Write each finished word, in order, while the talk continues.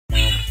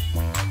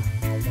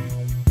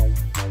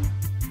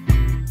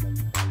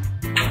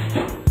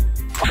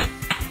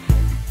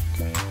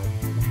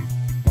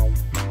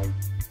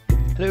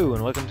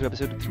welcome to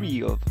episode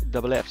 3 of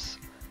Double F's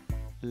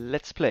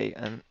Let's Play.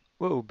 And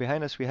whoa,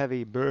 behind us we have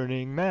a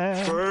burning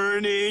man.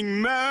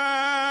 Burning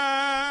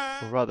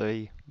man! Or rather,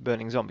 a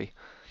burning zombie.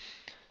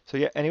 So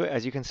yeah, anyway,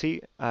 as you can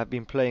see, I've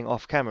been playing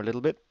off camera a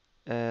little bit.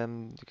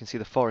 You can see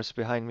the forest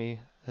behind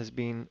me has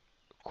been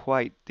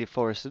quite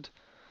deforested.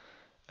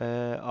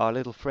 Our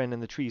little friend in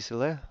the tree still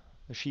there,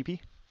 a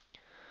sheepy.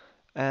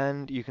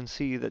 And you can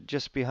see that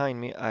just behind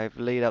me I've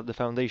laid out the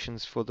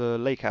foundations for the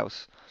lake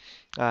house.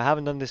 I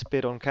haven't done this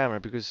bit on camera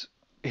because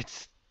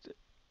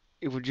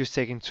it would just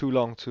taking too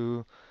long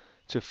to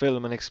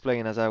film and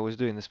explain as I was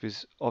doing this,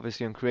 because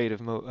obviously on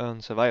creative mode,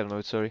 on survival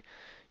mode, sorry,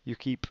 you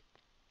keep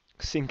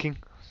sinking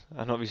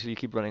and obviously you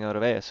keep running out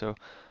of air. So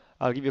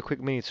I'll give you a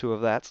quick mini tour of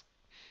that.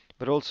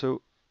 But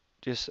also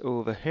just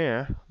over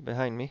here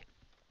behind me,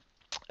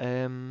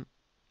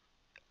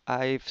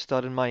 I've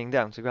started mining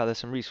down to gather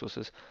some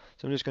resources.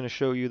 So I'm just going to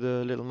show you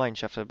the little mine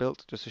shaft I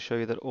built, just to show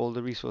you that all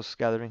the resource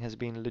gathering has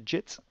been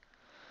legit.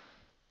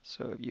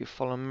 So if you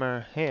follow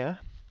me here,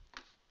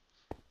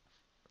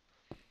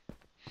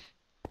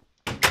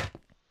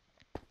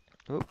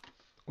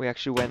 we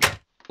actually went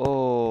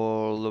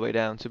all the way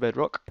down to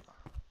bedrock,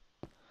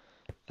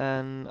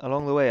 and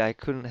along the way I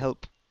couldn't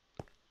help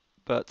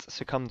but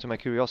succumb to my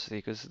curiosity,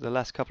 because the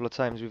last couple of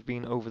times we've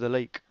been over the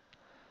lake,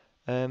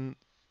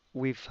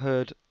 we've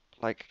heard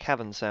like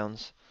cavern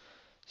sounds.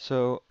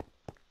 So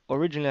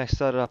originally I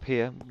started up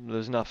here,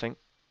 there's nothing,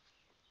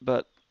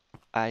 but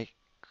I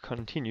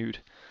continued.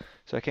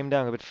 So I came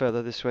down a bit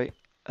further this way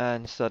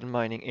and started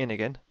mining in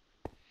again.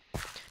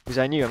 Because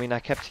I knew, I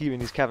kept hearing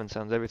these cavern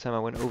sounds every time I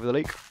went over the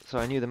lake, so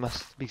I knew there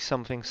must be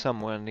something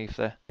somewhere underneath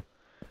there.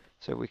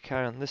 So we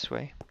carry on this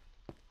way.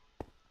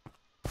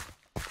 A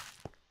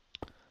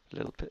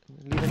little bit,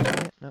 leaving it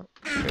here? No,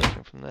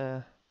 going from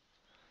there.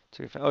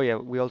 Oh yeah,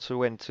 we also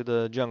went to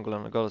the jungle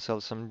and I got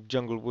ourselves some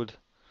jungle wood,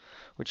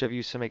 which I've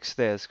used to make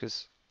stairs,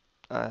 because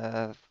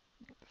I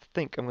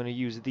think I'm going to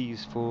use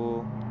these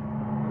for...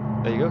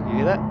 There you go, you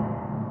hear that?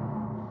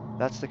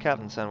 That's the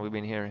cavern sound we've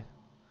been hearing.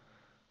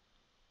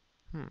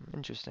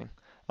 Interesting.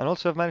 And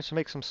also I've managed to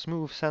make some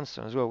smooth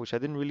sandstone as well, which I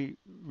didn't really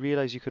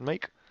realize you could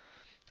make.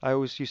 I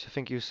always used to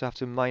think you used to have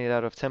to mine it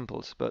out of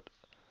temples, but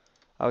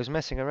I was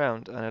messing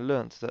around and I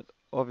learned that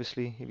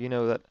obviously, if you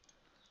know that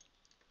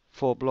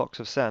 4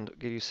 blocks of sand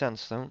give you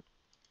sandstone,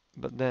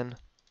 but then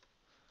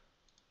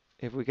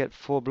if we get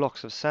 4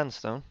 blocks of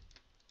sandstone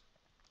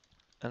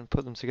and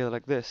put them together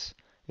like this,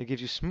 it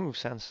gives you smooth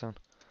sandstone.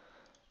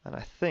 And I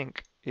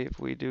think if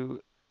we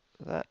do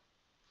that,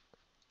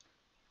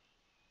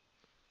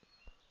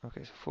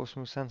 okay, so 4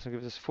 smooth sandstone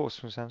gives us 4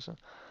 smooth sandstone.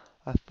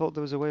 I thought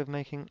there was a way of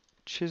making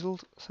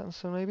chiseled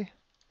sandstone, maybe?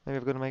 Maybe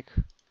I've got to make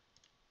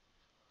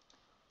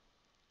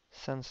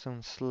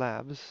sandstone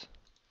slabs.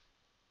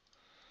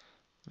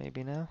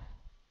 Maybe now.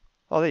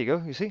 Oh, there you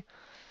go, you see?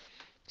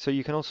 So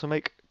you can also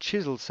make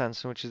chiseled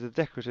sandstone, which is the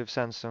decorative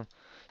sandstone.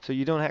 So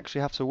you don't actually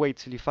have to wait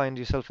till you find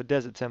yourself a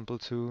desert temple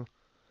to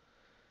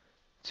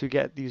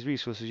get these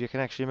resources. You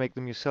can actually make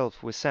them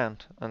yourself with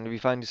sand. And if you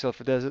find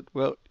yourself a desert,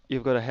 well,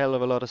 you've got a hell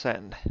of a lot of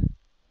sand.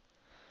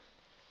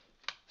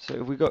 So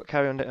if we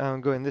carry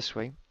on going this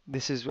way,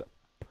 this is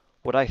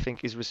what I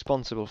think is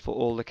responsible for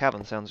all the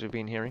cavern sounds we've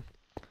been hearing.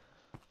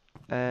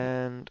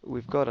 And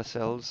we've got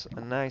ourselves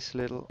a nice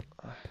little...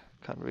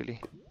 can't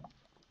really...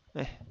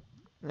 Is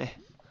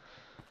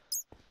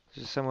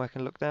there somewhere I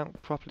can look down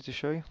properly to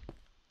show you?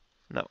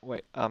 No,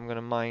 wait, I'm going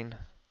to mine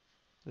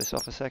this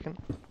off a second.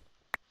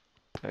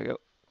 There we go.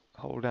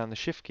 Hold down the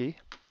shift key.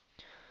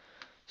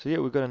 So yeah,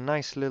 we've got a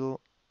nice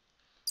little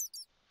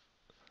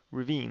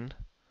ravine,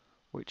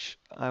 which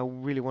I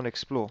really want to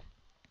explore.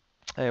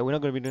 We're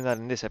not going to be doing that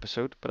in this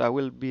episode, but I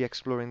will be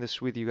exploring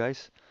this with you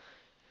guys.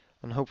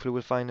 And hopefully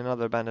we'll find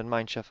another abandoned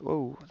mine shaft.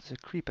 Whoa, there's a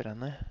creeper down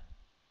there.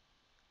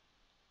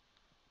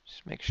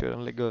 Just make sure I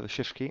don't let go of the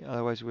shift key,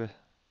 otherwise we're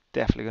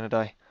definitely going to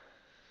die.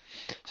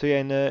 So yeah,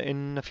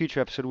 in a future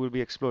episode we'll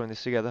be exploring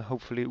this together.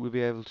 Hopefully we'll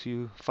be able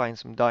to find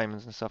some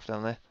diamonds and stuff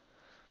down there.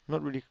 I'm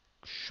not really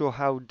sure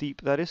how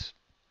deep that is,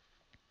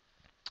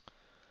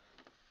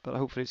 but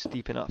hopefully it's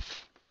deep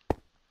enough.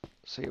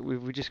 So yeah,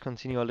 we just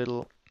continue our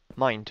little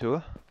mine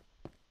tour.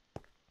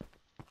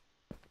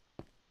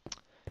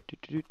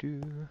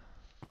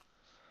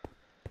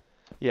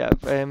 Yeah,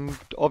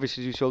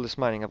 obviously due to all this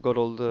mining, I've got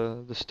all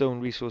the stone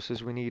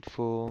resources we need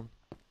for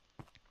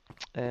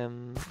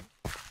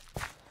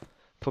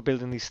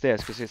building these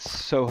stairs, because it's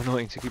so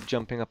annoying to keep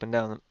jumping up and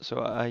down them. So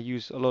I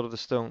use a lot of the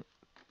stone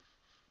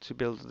to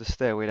build the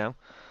stairway down.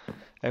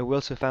 And we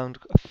also found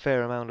a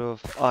fair amount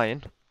of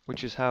iron,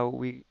 which is how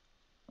we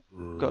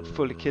got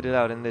fully kitted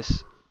out in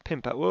this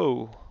pimp out.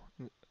 Whoa!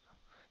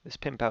 This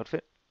pimp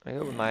outfit. There you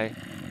go, with my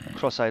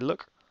cross-eyed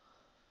look.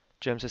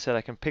 James has said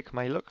I can pick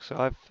my look, so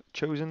I've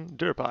chosen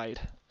derp-eyed.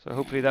 So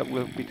hopefully that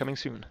will be coming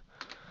soon.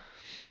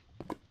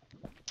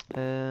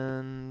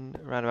 And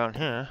right around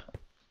here,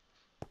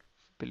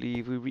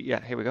 believe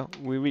yeah, here we go.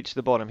 We reached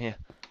the bottom here.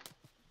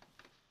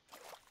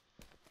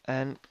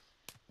 And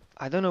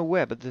I don't know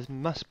where, but there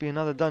must be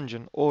another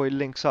dungeon, or it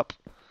links up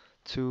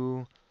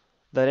to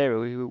that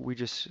area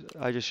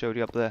I just showed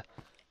you up there,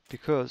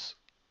 because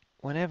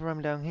whenever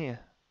I'm down here,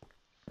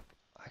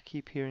 I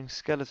keep hearing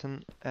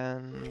skeleton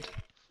and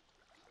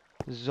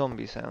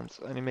zombie sounds,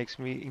 and it makes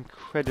me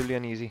incredibly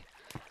uneasy.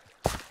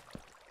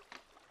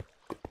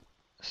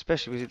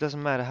 Especially because it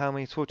doesn't matter how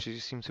many torches you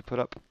seem to put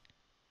up,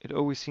 it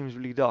always seems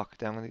really dark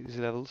down on these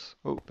levels.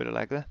 Oh, bit of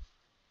lag there.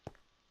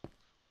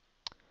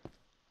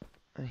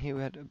 And here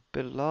we had a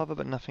bit of lava,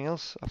 but nothing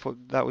else. I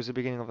thought that was the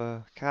beginning of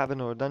a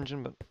cabin or a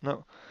dungeon, but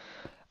no.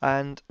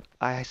 And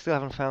I still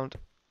haven't found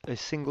a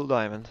single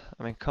diamond.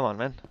 I mean, come on,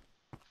 man.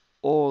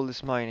 All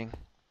this mining.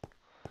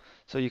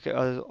 So you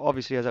can,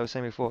 obviously, as I was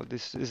saying before,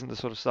 this isn't the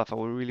sort of stuff I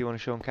would really want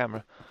to show on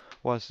camera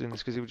whilst doing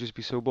this, because it would just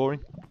be so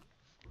boring.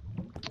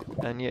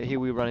 And yet here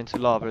we run into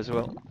lava as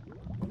well,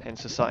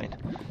 hence the sign.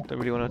 Don't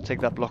really want to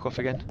take that block off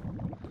again.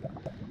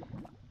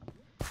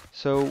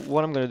 So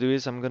what I'm going to do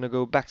is I'm going to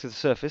go back to the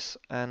surface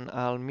and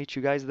I'll meet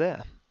you guys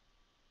there.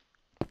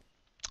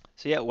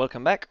 So yeah,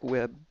 welcome back.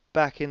 We're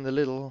back in the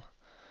little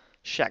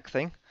shack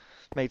thing.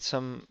 Made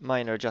some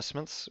minor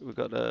adjustments. We've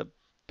got a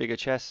bigger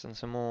chest and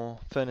some more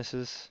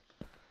furnaces.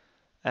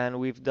 And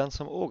we've done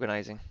some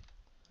organizing.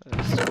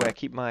 This is where I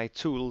keep my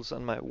tools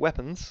and my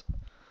weapons.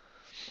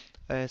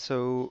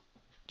 So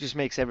just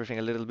makes everything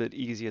a little bit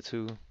easier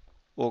to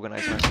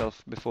organize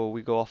myself before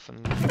we go off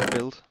and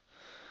build.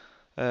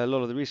 A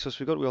lot of the resources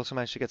we got, we also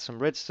managed to get some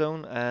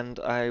redstone, and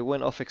I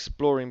went off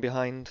exploring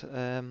behind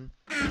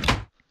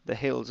the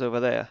hills over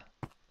there.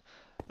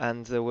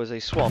 And there was a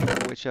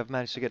swamp, which I've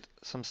managed to get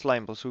some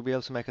slime balls, so we'll be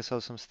able to make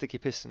ourselves some sticky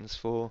pistons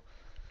for...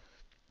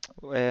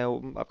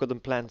 I've got them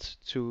planned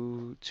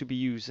to be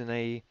used in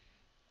a...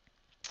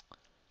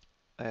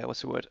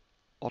 what's the word?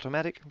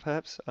 Automatic,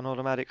 perhaps? An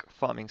automatic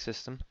farming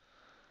system.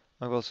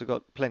 I've also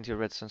got plenty of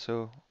redstone,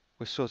 so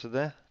we're sorted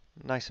there.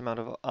 Nice amount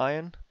of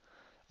iron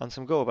and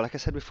some gold. But like I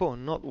said before,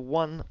 not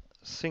one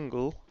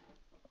single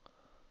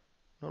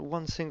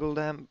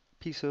damn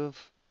piece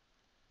of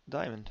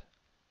diamond.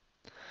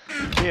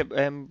 So yeah,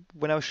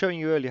 when I was showing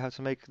you earlier how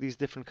to make these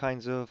different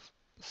kinds of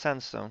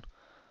sandstone,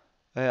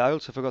 I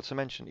also forgot to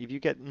mention, if you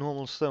get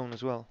normal stone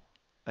as well,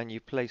 and you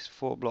place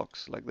 4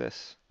 blocks like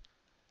this,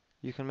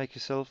 you can make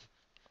yourself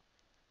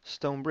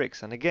stone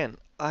bricks. And again,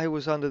 I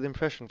was under the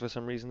impression for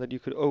some reason that you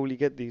could only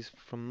get these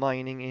from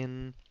mining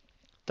in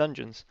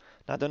dungeons.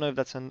 Now I don't know if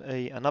that's an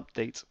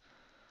update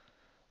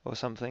or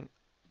something,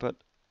 but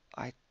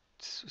I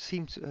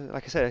seem to,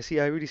 like I said,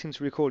 I really seem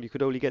to recall you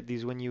could only get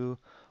these when you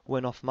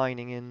went off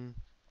mining in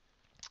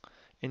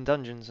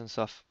dungeons and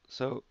stuff.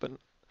 So, but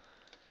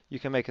you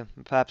can make them.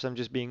 Perhaps I'm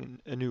just being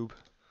a noob.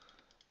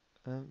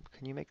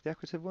 Can you make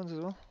decorative ones as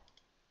well?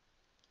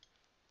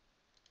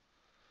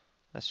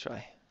 Let's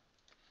try.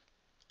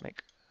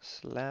 Make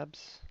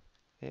slabs.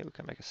 Here we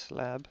can make a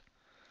slab.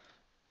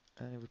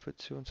 And if we put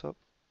 2 on top.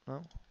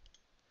 No.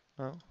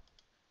 No.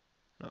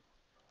 No.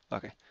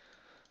 Okay.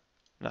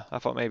 No, I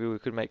thought maybe we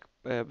could make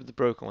the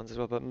broken ones as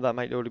well, but that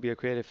might only be a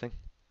creative thing.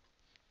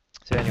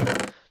 So anyway,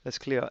 let's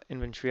clear our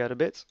inventory out a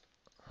bit.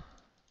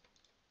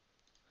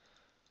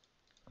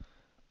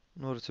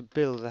 In order to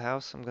build the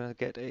house, I'm going to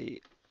get a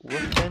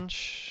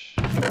workbench.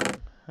 Get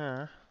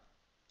a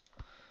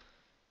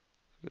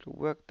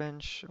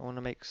workbench. I want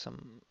to make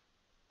some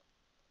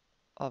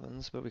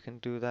ovens, but we can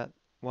do that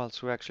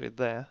whilst we're actually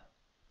there.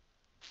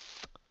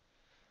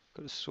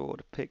 Got a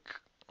sword, a pick.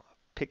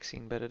 Pick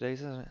seen better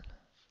days, hasn't it?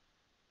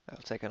 I'll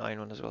take an iron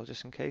one as well,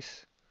 just in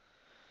case.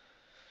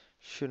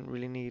 Shouldn't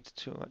really need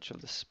too much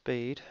of the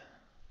spade.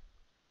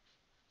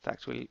 In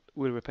fact,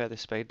 we'll repair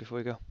this spade before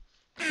we go.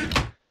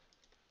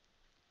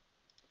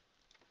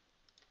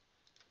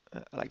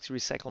 I like to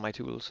recycle my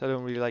tools. I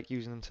don't really like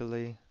using them until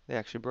they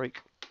actually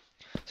break.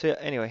 So yeah,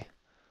 anyway,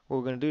 what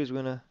we're going to do is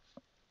we're going to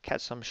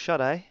catch some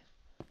shut-eye,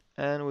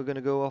 and we're going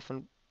to go off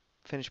and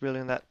finish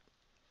building that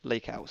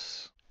lake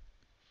house.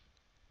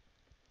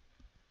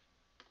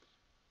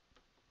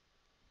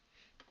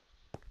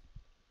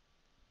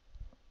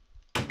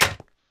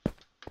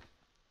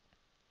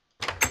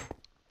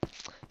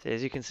 So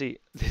as you can see,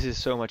 this is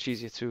so much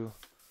easier to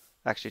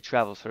actually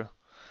travel through.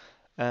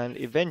 And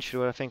eventually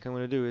what I think I'm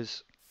going to do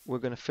is we're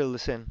going to fill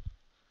this in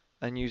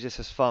and use this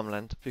as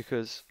farmland,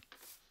 because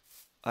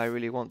I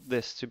really want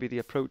this to be the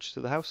approach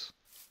to the house.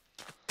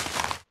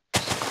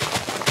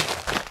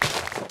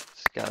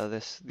 Let's gather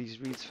these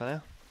reeds for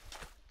now.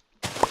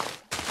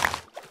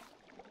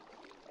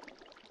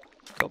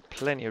 Got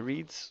plenty of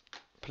reeds,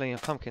 plenty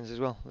of pumpkins as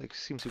well. They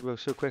seem to grow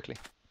so quickly.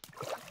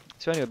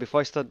 So anyway, before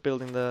I start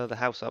building the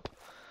house up,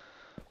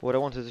 what I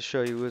wanted to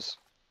show you was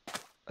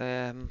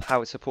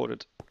how it's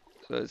supported.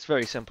 So it's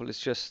very simple. It's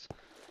just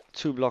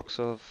 2 blocks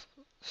of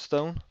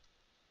stone,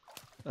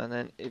 and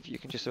then if you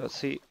can just about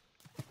see,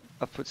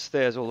 I've put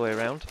stairs all the way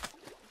around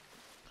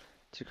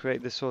to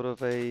create this sort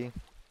of a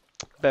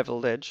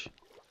beveled edge,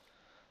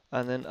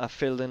 and then I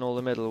filled in all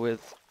the middle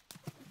with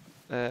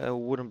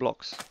wooden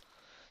blocks.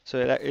 So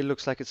it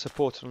looks like it's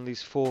supported on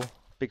these 4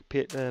 big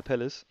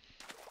pillars.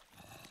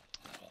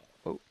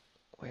 Oh,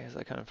 where is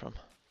that coming from?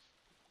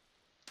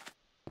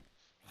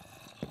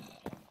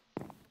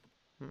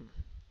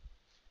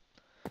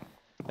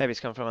 Maybe it's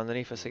come from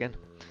underneath us again.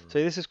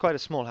 So this is quite a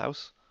small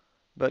house,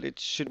 but it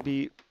should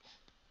be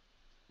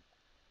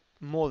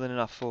more than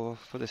enough for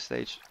this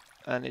stage,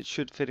 and it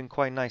should fit in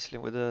quite nicely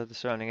with the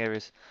surrounding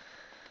areas.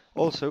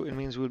 Also, it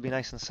means we'll be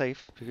nice and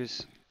safe,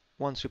 because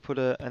once we put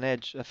a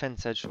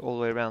fence edge all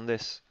the way around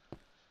this,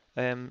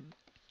 and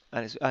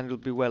it'll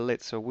be well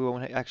lit, so we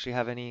won't actually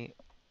have any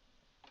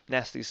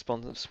nasty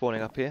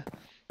spawning up here.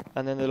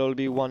 And then there'll only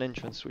be one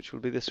entrance, which will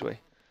be this way,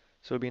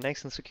 so it'll be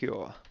nice and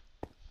secure.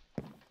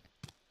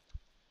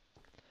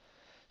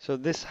 So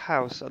this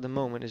house at the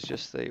moment is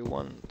just a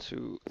 1,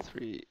 2,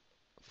 3,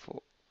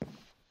 4,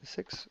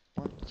 6.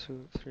 1,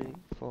 2, 3,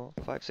 4,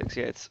 5, 6.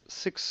 Yeah, it's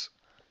 6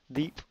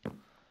 deep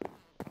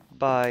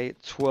by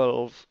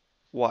 12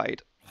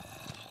 wide.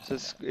 So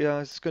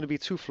it's going to be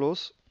 2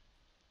 floors,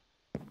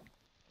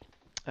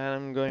 and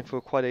I'm going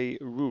for quite a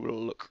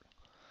rural look.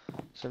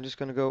 So I'm just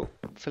going to go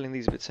filling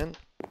these bits in.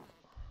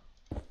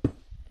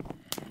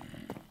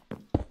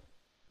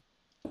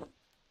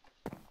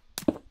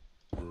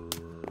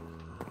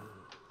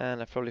 And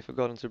I've probably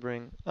forgotten to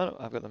bring... Oh no,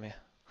 I've got them here.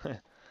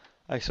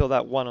 I saw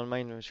that one on my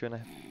inventory and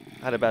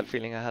I had a bad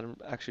feeling I hadn't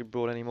actually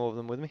brought any more of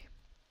them with me.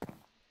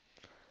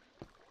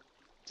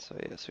 So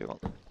yeah, so we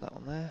want that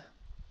one there.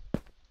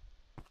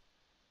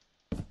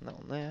 And that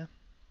one there.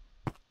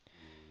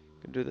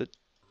 We can do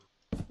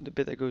the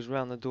bit that goes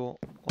around the door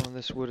on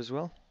this wood as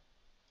well.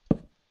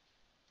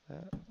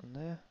 There and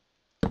there.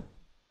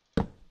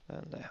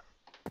 And there.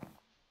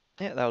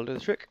 Yeah, that'll do the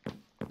trick.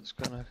 It's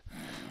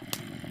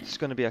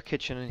gonna be our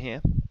kitchen in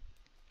here.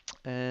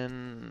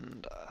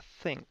 And I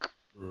think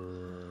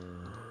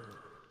I'm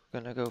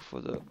gonna go for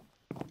the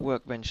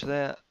workbench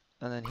there,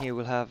 and then here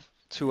we'll have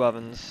 2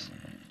 ovens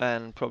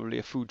and probably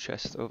a food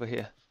chest over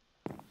here.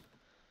 So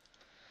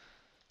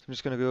I'm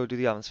just gonna go do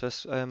the ovens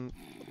first. When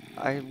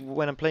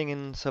I'm playing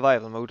in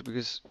survival mode,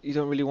 because you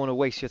don't really want to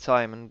waste your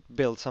time and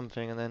build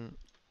something and then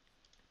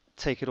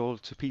take it all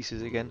to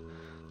pieces again,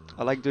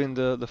 I like doing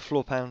the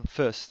floor plan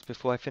first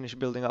before I finish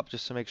building up,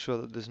 just to make sure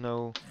that there's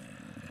no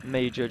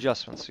major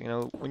adjustments. You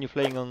know, when you're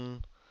playing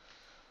on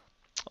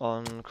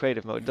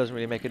creative mode, it doesn't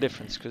really make a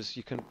difference, because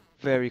you can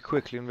very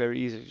quickly and very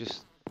easily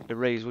just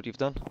erase what you've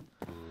done.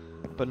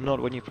 But not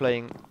when you're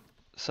playing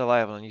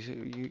survival, and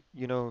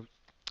you know,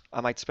 I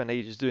might spend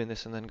ages doing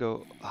this and then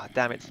go, ah,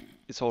 damn it,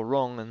 it's all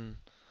wrong, and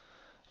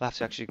I'll have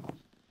to actually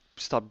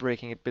start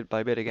breaking it bit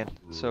by bit again.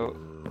 So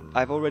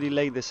I've already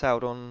laid this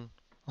out on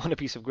a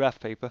piece of graph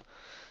paper,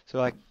 so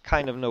I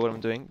kind of know what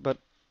I'm doing, but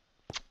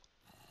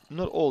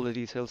not all the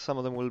details. Some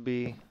of them will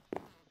be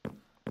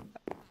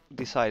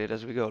decided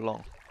as we go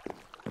along.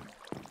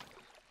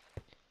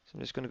 So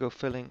I'm just going to go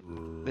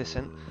filling this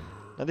in.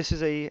 Now this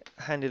is a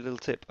handy little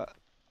tip.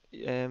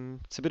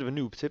 It's a bit of a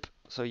noob tip,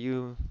 so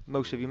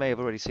most of you may have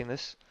already seen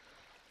this.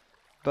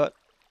 But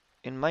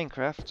in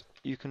Minecraft,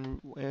 you can,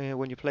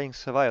 when you're playing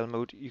survival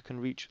mode, you can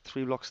reach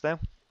 3 blocks down.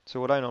 So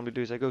what I normally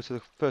do is I go to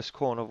the first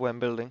corner of where I'm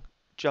building,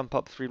 jump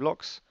up 3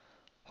 blocks,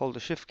 hold the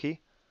shift key,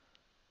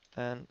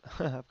 and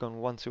I've gone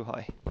 1 too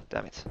high.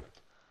 Damn it.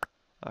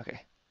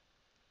 Okay.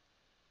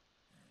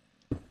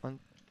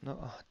 No,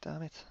 oh,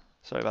 damn it.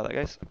 Sorry about that,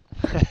 guys.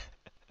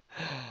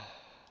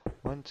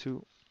 1,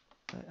 2.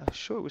 I'm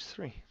sure it was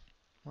 3.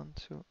 1,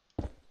 2,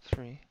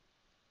 3.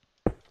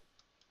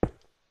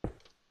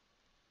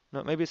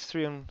 No, maybe it's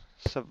 3 on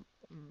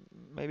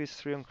maybe it's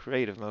 3 on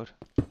creative mode.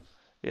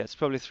 Yeah, it's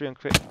probably 3 on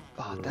creative.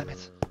 Oh, damn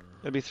it!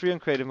 It'll be 3 on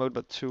creative mode,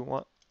 but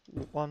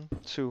 1,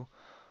 2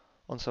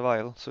 on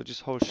survival. So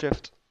just hold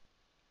shift,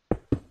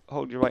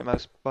 hold your right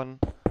mouse button,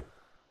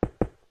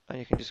 and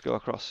you can just go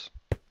across.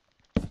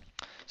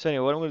 So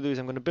anyway, what I'm going to do is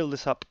I'm going to build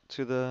this up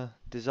to the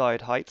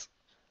desired height,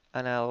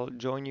 and I'll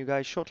join you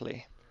guys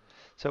shortly.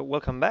 So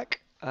welcome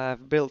back.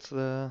 I've built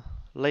the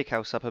lake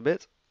house up a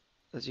bit,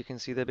 as you can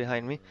see there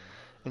behind me.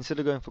 Instead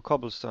of going for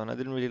cobblestone, I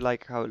didn't really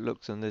like how it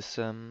looked in this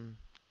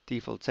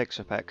default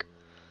texture pack.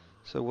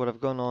 So what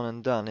I've gone on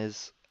and done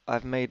is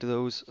I've made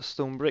those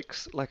stone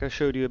bricks like I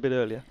showed you a bit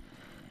earlier,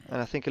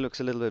 and I think it looks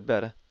a little bit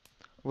better.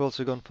 We've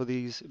also gone for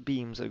these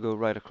beams that go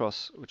right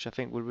across, which I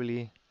think will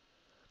really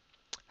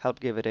help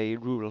give it a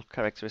rural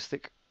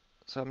characteristic.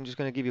 So I'm just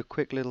going to give you a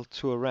quick little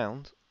tour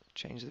around.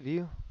 Change the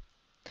view.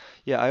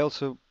 Yeah, I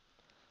also,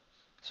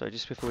 sorry,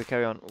 just before we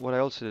carry on, what I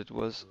also did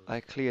was I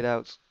cleared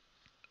out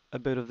a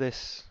bit of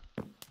this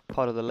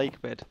part of the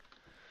lake bed,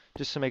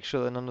 just to make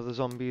sure that none of the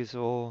zombies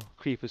or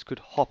creepers could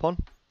hop on.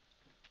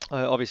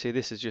 Obviously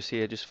this is just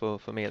here just for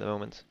me at the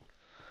moment,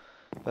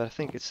 but I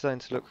think it's starting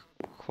to look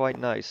quite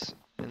nice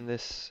in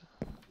this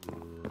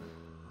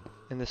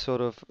sort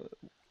of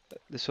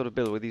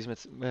build with these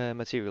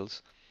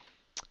materials.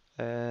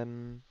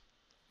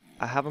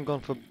 I haven't gone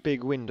for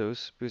big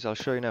windows because I'll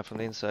show you now from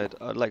the inside.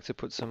 I'd like to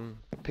put some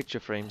picture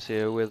frames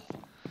here with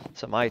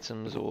some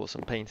items or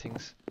some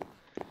paintings.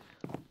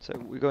 So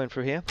we're going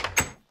through here.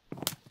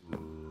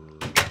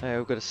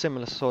 We've got a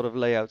similar sort of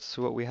layout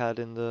to what we had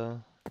in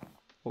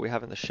what we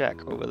have in the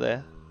shack over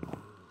there.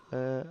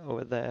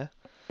 Over there.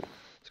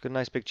 It's got a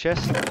nice big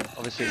chest.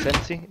 Obviously it's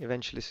empty.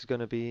 Eventually this is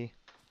going to be...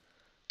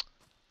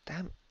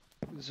 Damn.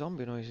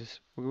 Zombie noises.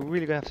 We're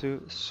really gonna have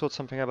to sort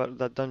something out about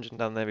that dungeon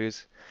down there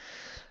because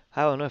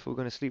how on earth are we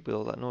gonna sleep with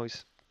all that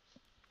noise?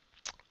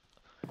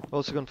 We've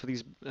also gone for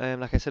these,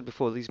 like I said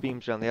before, these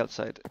beams around the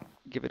outside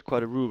give it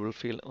quite a rural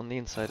feel on the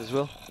inside as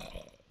well.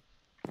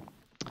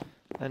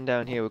 And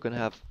down here we're gonna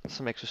have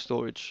some extra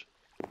storage.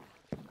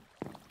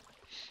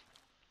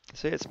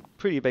 So it's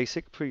pretty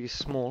basic, pretty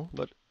small,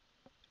 but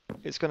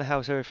it's gonna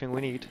house everything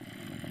we need.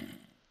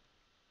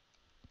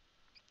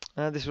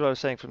 This is what I was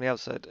saying from the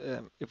outside.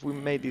 If we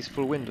made these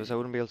full windows, I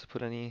wouldn't be able to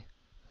put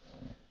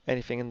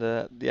anything in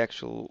the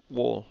actual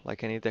wall,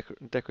 like any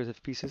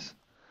decorative pieces.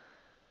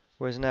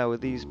 Whereas now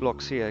with these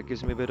blocks here, it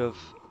gives me a bit of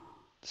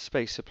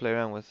space to play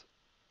around with.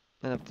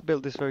 And I've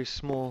built this very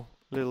small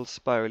little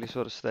spirally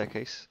sort of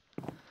staircase.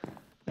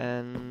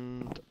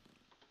 And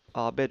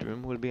our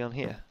bedroom will be on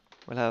here.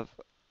 We'll have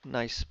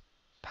nice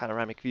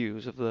panoramic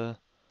views of our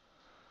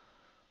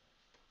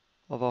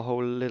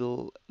whole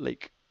little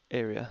lake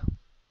area.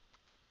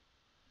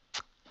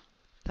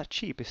 That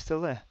sheep is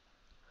still there.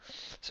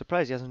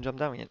 Surprised he hasn't jumped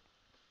down yet.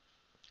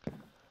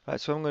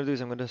 Right, so what I'm going to do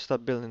is I'm going to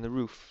start building the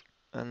roof.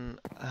 And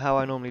how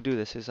I normally do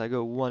this is I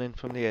go one in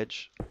from the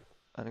edge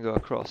and go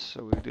across.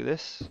 So we do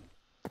this.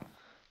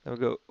 Then we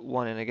go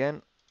one in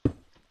again.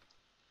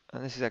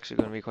 And this is actually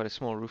going to be quite a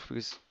small roof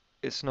because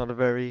it's not a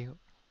very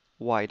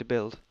wide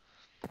build.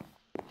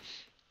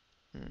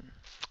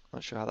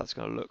 Not sure how that's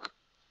going to look.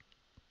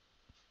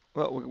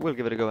 Well, we'll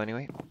give it a go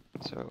anyway.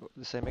 So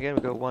the same again,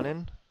 we go one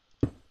in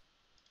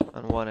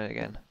and one in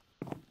again.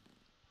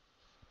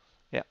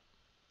 Yeah.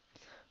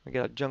 We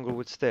get our jungle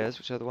wood stairs,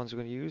 which are the ones we're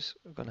going to use.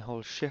 We're going to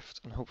hold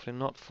shift and hopefully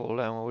not fall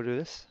down while we do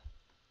this.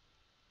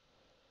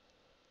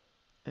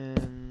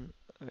 And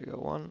there we go,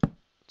 1,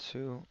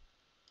 2,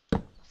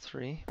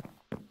 3.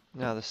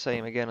 Now the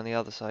same again on the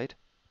other side.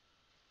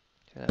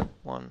 Yeah,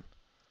 1,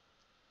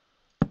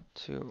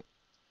 2,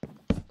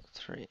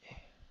 3.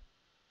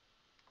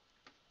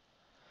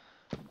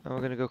 And we're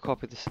going to go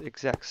copy this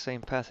exact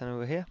same pattern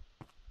over here.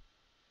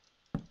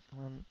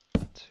 1,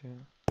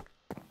 2,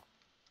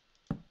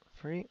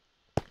 3.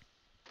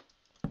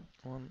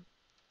 1,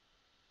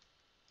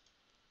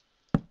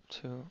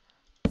 2,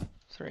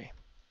 3.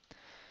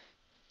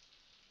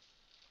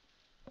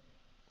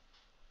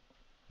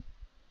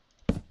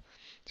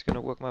 Just going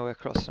to work my way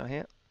across now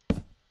here.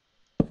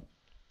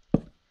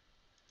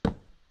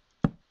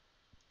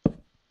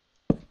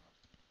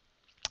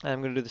 And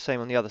I'm going to do the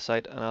same on the other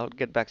side, and I'll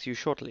get back to you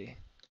shortly.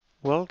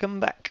 Welcome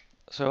back.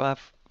 So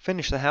I've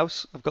finished the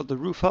house. I've got the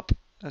roof up,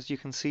 as you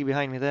can see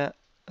behind me there.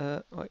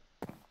 Wait.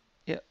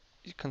 Yeah,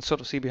 you can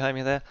sort of see behind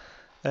me there.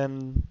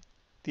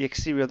 The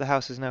exterior of the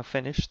house is now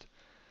finished.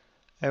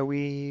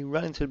 We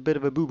ran into a bit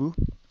of a boo-boo.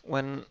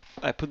 When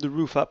I put the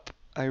roof up,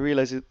 I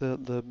realized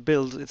that the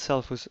build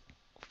itself was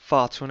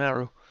far too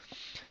narrow.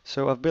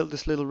 So I've built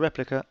this little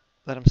replica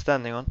that I'm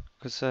standing on,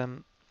 because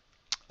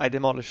I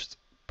demolished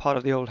part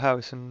of the old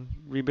house and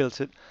rebuilt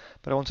it,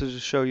 but I wanted to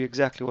show you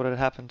exactly what had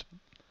happened.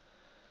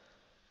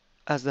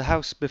 As the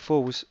house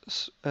before was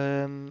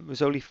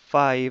only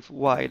 5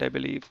 wide, I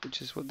believe,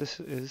 which is what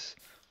this is.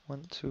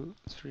 1, 2,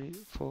 3,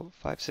 4,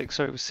 5, 6.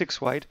 Sorry, it was 6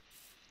 wide.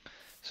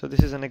 So this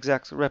is an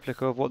exact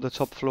replica of what the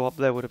top floor up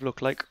there would have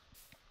looked like.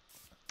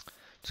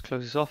 Just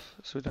close this off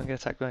so we don't get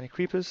attacked by any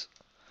creepers.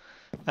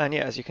 And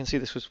yeah, as you can see,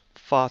 this was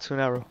far too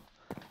narrow.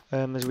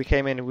 As we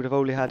came in, it would have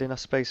only had enough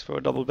space for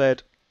a double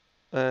bed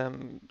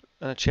and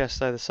a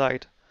chest either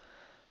side,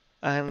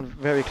 and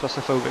very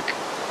claustrophobic.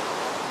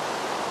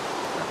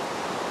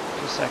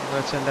 Just a second, I'm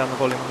going to turn down the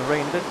volume on the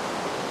rain a bit.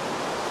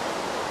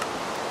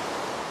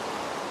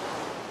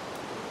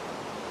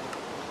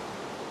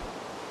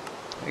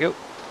 There we go.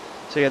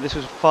 So yeah, this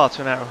was far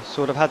too narrow.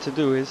 So what I've had to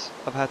do is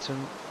I've had to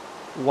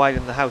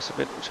widen the house a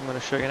bit, which I'm going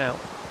to show you now.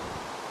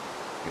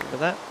 Get rid of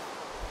that.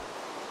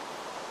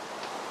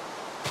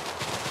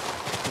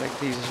 Like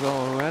these as well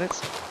while we're at it.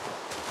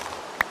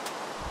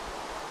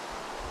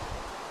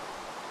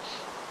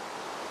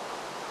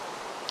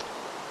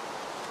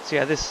 So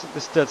yeah,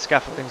 this dirt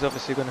scaffolding is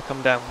obviously going to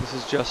come down. This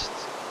is just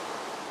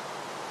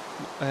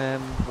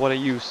what I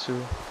used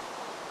to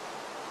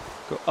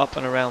go up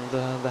and around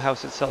the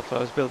house itself while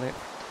I was building it.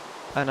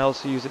 And I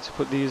also use it to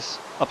put these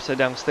upside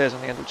down stairs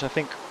on the end, which I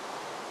think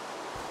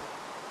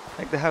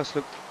make the house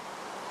look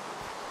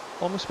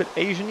almost a bit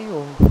Asian-y,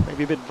 or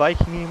maybe a bit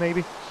Viking-y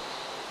maybe.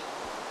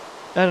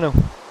 I don't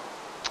know,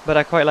 but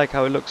I quite like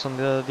how it looks on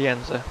the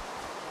ends there.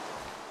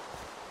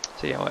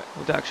 So yeah,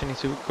 we'd actually need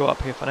to go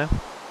up here for now.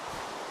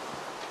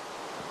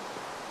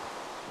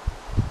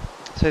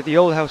 So the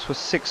old house was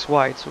 6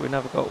 wide, so we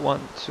now got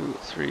 1, 2,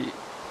 3,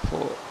 4,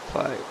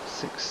 5,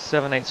 6,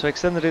 7, 8. So I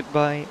extended it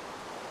by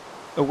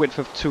a width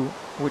of 2,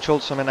 which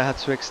also meant I had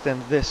to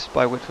extend this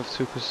by a width of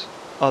 2, because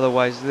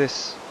otherwise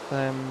this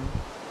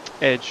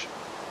edge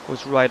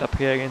was right up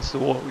here against the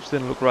wall, which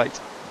didn't look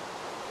right.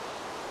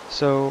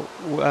 So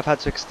I've had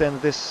to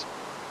extend this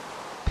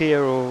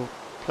pier or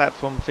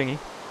platform thingy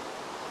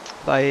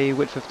by a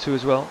width of 2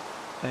 as well.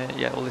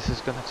 Yeah, all this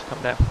is going to have to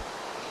come down.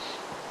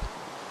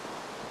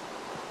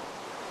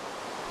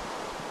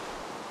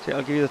 So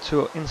I'll give you the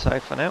tour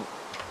inside for now.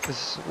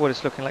 This is what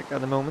it's looking like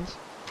at the moment.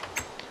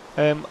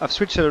 I've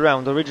switched it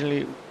around.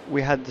 Originally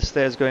we had the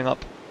stairs going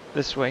up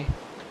this way,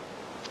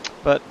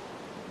 but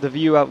the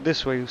view out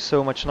this way was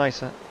so much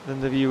nicer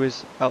than the view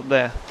is out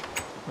there.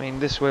 I mean,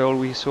 this way all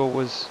we saw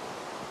was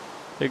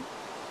a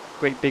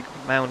great big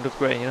mound of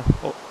grey, you know.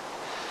 Oh,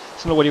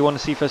 it's not what you want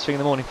to see first thing in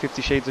the morning,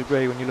 50 shades of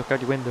grey when you look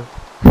out your window.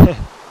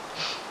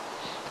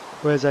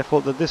 Whereas I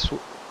thought that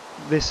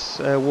this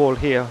wall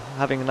here,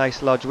 having a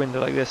nice large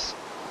window like this,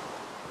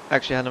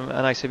 actually had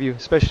a nicer view,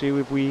 especially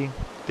if we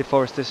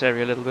deforest this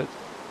area a little bit.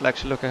 It'll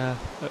actually look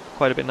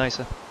quite a bit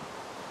nicer.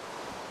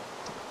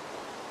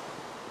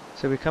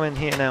 So we come in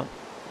here now.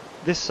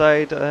 This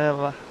side,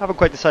 I haven't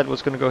quite decided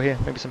what's going to go here.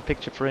 Maybe some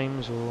picture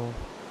frames, or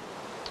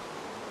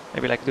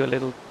maybe like do a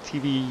little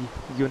TV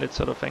unit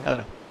sort of thing. I don't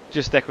know.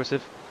 Just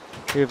decorative.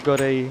 We've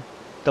got a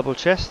double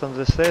chest under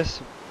the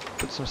stairs.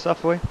 Put some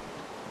stuff away.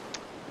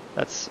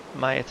 That's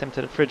my attempt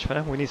at a fridge for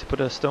now. We need to put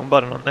a stone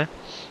button on there.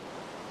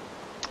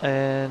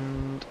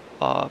 And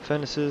our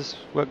furnaces,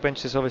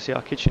 workbench is obviously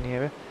our kitchen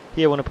area.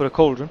 Here I want to put a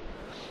cauldron.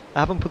 I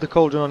haven't put the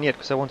cauldron on yet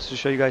because I wanted to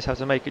show you guys how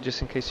to make it,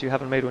 just in case you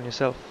haven't made one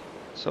yourself.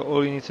 So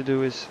all you need to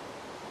do is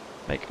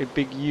make a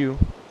big U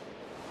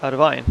out of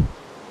iron.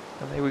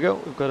 And there we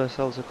go, we've got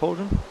ourselves a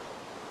cauldron.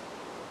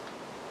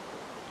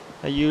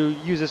 Now you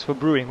use this for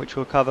brewing, which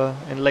we'll cover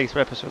in later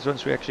episodes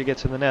once we actually get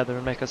to the nether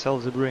and make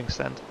ourselves a brewing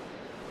stand.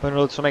 But in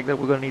order to make that,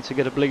 we're going to need to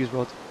get a blaze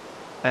rod,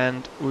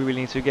 and we will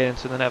need to get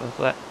into the nether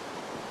for that.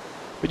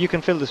 But you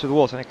can fill this with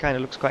water, and it kind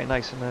of looks quite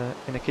nice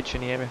in a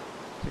kitchen area.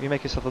 So if you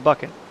make yourself a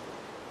bucket,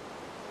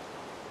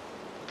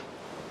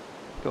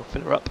 go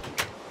fill her up.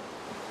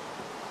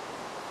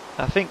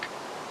 I think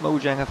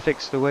Mojang have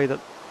fixed the way that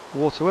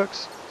water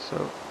works,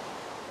 so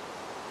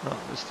no,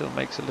 it still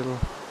makes a little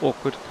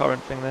awkward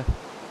current thing there.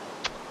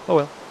 Oh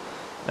well,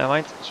 never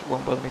mind, it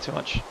won't bother me too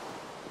much.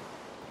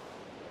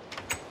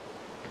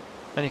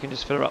 And you can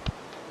just fill her up.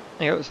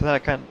 There you go, so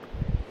that kind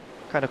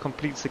of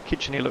completes the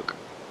kitchen-y look.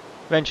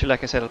 Eventually,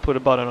 like I said, I'll put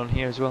a button on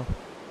here as well.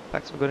 In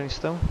fact, have we got any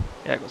stone?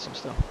 Yeah, I got some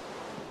stone.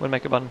 We'll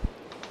make a button.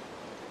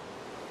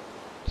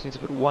 Just need to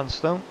put one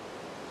stone.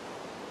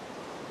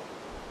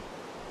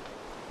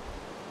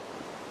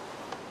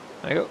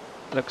 There you go.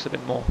 Looks a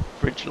bit more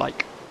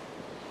fridge-like.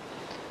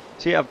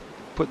 So yeah, I've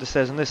put the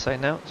stairs on this side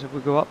now. So if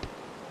we go up,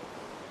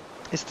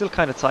 it's still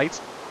kind of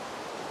tight,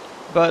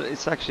 but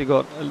it's actually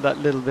got that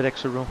little bit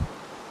extra room.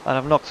 And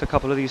I've knocked a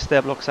couple of these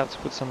stair blocks out to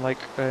put some like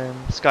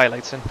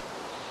skylights in,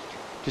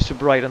 just to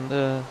brighten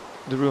the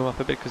room up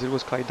a bit because it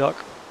was quite dark.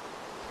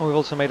 And we've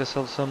also made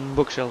ourselves some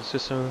bookshelves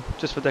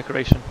just for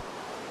decoration.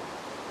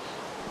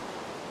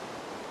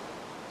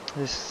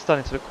 This is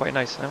starting to look quite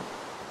nice now.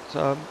 So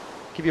I'll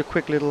give you a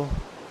quick little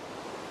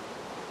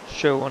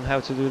show on how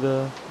to do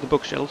the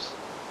bookshelves,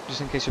 just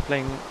in case you're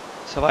playing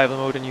survival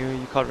mode and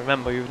you can't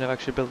remember, you've never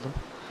actually built them.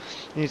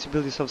 You need to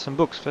build yourself some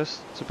books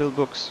first. To build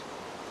books,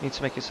 you need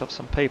to make yourself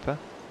some paper,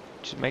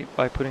 which is made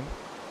by putting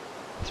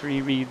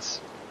 3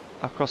 reeds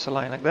across a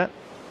line like that.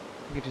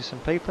 I'll give you some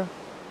paper,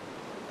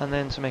 and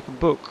then to make a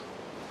book,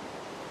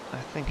 I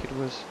think it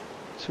was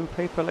 2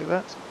 paper like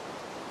that,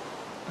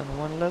 and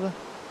 1 leather.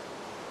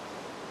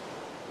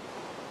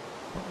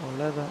 Or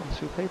leather and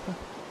 2 paper.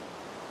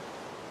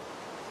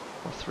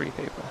 Or 3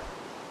 paper.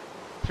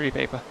 3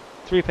 paper.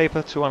 3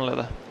 paper to 1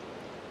 leather.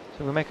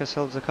 So we'll make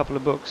ourselves a couple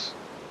of books.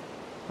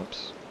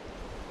 Oops.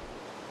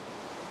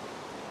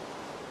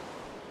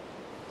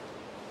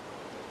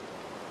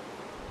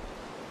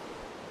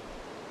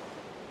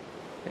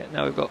 Yeah,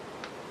 now we've got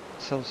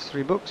ourselves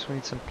 3 books. We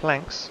need some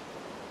planks.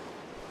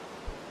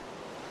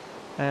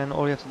 And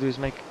all you have to do is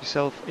make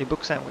yourself a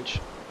book sandwich.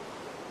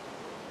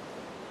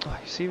 Oh, are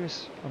you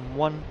serious? I'm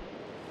 1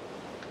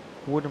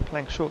 wooden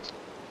plank short.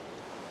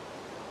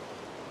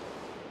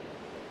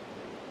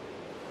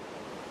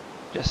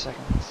 Just a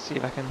second, let's see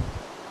if I can...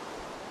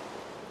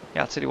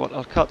 Yeah, I'll tell you what,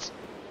 I'll cut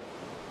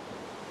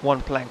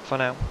 1 plank for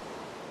now.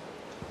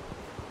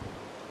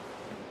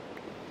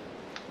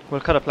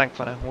 We'll cut a plank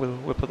for now,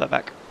 we'll put that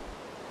back.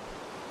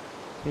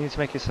 You need to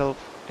make yourself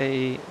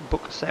a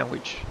book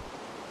sandwich.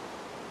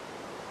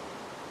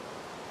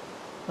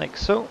 Like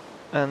so,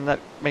 and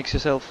that makes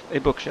yourself a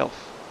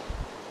bookshelf.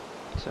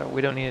 So we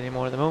don't need any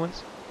more at the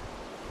moment.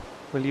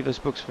 We'll leave those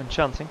books for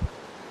enchanting.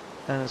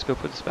 And let's go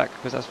put this back,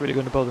 because that's really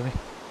going to bother me.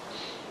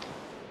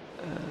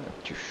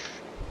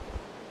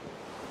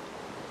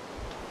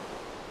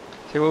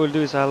 So what we'll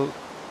do is I'll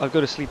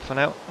go to sleep for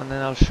now, and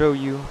then I'll show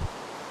you.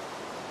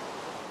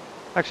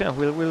 Actually,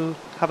 no, we'll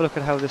have a look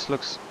at how this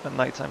looks at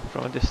night time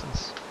from a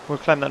distance. We'll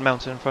climb that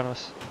mountain in front of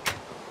us.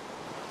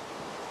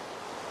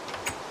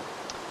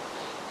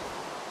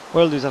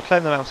 What I'll do is I'll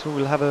climb the mountain.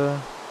 We'll have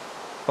a.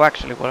 Oh,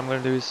 actually, what I'm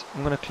going to do is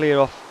I'm going to clear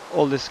off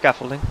all this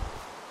scaffolding,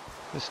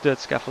 this dirt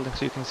scaffolding,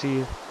 so you can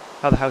see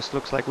how the house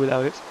looks like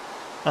without it,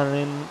 and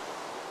then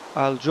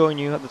I'll join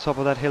you at the top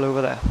of that hill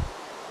over there.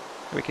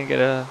 We can get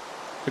a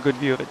good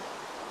view of it.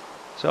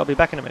 So I'll be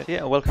back in a minute.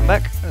 Yeah, welcome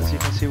back. As you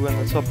can see, we're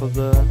on the top of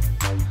the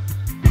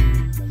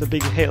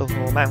big hill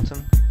or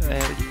mountain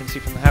that you can see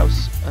from the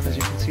house, and as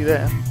you can see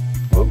there,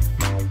 oh,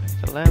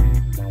 fell down.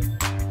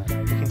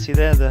 You can see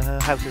there, the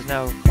house is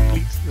now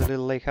complete, the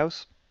little lake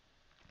house.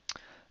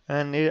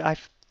 And I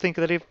think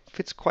that it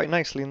fits quite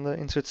nicely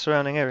into its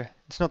surrounding area.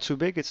 It's not too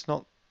big, it's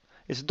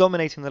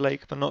dominating the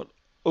lake, but not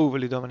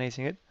overly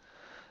dominating it.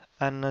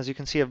 And as you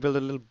can see, I've built a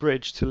little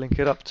bridge to link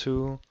it up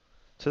to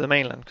the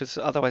mainland, because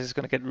otherwise it's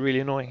going to get really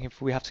annoying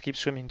if we have to keep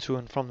swimming to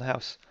and from the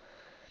house.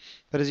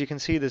 But as you can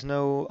see, there's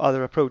no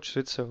other approach to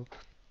it, so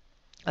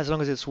as long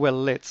as it's well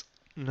lit,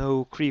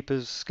 no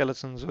creepers,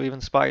 skeletons, or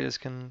even spiders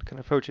can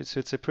approach it.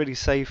 So it's a pretty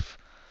safe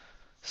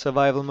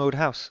survival mode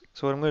house.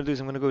 So what I'm going to do is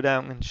I'm going to go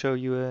down and show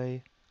you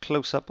a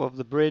close-up of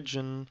the bridge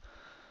and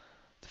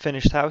the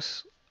finished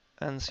house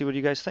and see what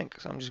you guys think.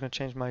 So I'm just going to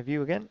change my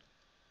view again.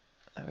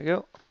 There we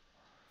go.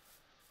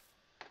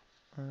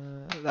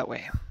 That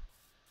way.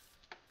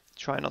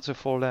 Try not to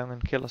fall down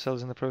and kill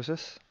ourselves in the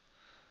process.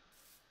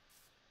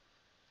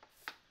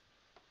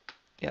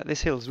 Yeah,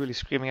 this hill is really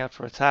screaming out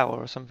for a tower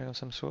or something of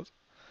some sort.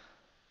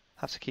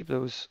 Have to keep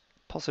those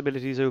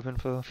possibilities open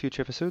for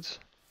future episodes.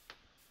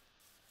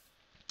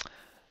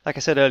 Like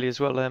I said earlier as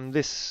well,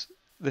 this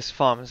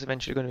farm is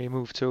eventually going to be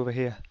moved to over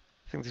here.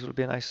 I think this will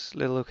be a nice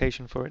little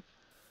location for it.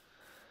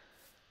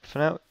 For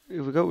now,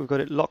 here we go. We've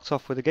got it locked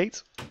off with a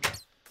gate.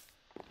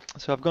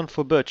 So I've gone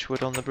for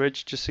birchwood on the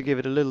bridge just to give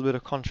it a little bit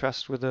of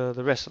contrast with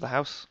the rest of the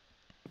house.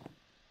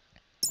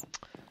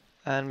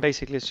 And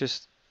basically it's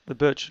just the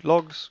birch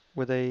logs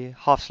with a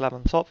half slab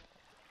on top,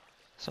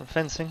 some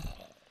fencing.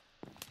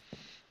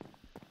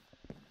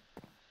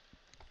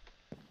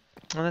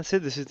 And that's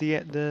it. This is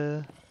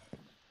the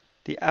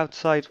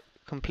outside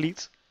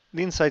complete.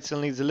 The inside still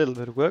needs a little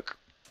bit of work.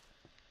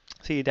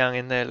 See, down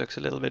in there looks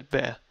a little bit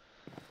bare.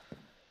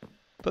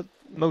 But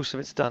most of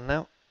it's done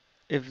now.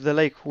 If the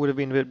lake would have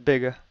been a bit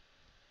bigger,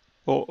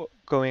 or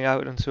going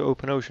out into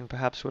open ocean,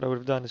 perhaps what I would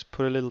have done is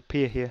put a little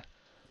pier here,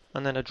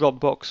 and then a drop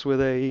box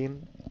with a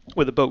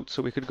boat,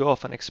 so we could go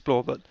off and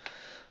explore. But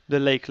the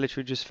lake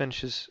literally just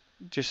finishes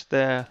just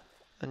there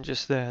and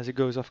just there as it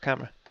goes off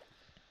camera.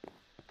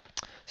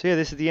 So yeah,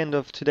 this is the end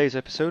of today's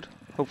episode.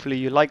 Hopefully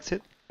you liked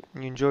it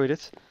and you enjoyed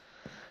it.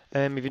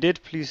 If you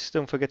did, please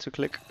don't forget to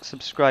click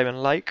subscribe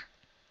and like.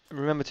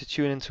 Remember to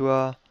tune into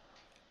our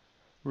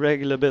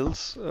regular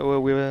builds where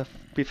we'll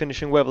be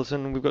finishing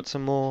Wevelton. We've got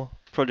some more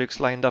projects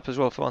lined up as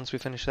well for once we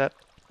finish that.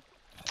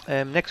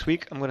 Next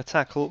week I'm going to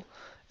tackle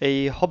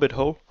a hobbit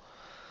hole.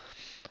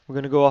 We're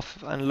going to go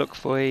off and look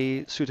for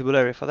a suitable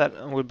area for that,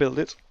 and we'll build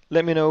it.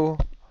 Let me know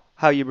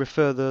how you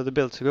prefer the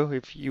build to go.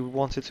 If you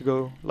want it to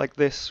go like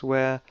this,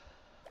 where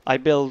I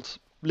build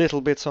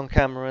little bits on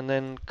camera and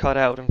then cut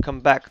out and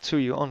come back to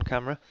you on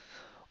camera,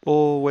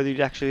 or whether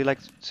you'd actually like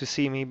to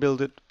see me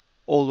build it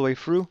all the way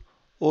through,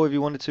 or if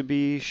you want it to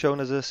be shown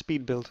as a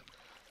speed build.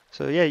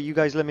 So yeah, you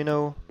guys let me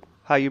know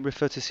how you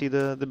prefer to see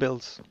the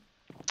builds.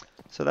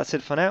 So that's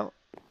it for now.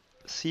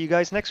 See you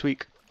guys next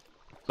week.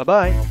 Bye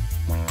bye.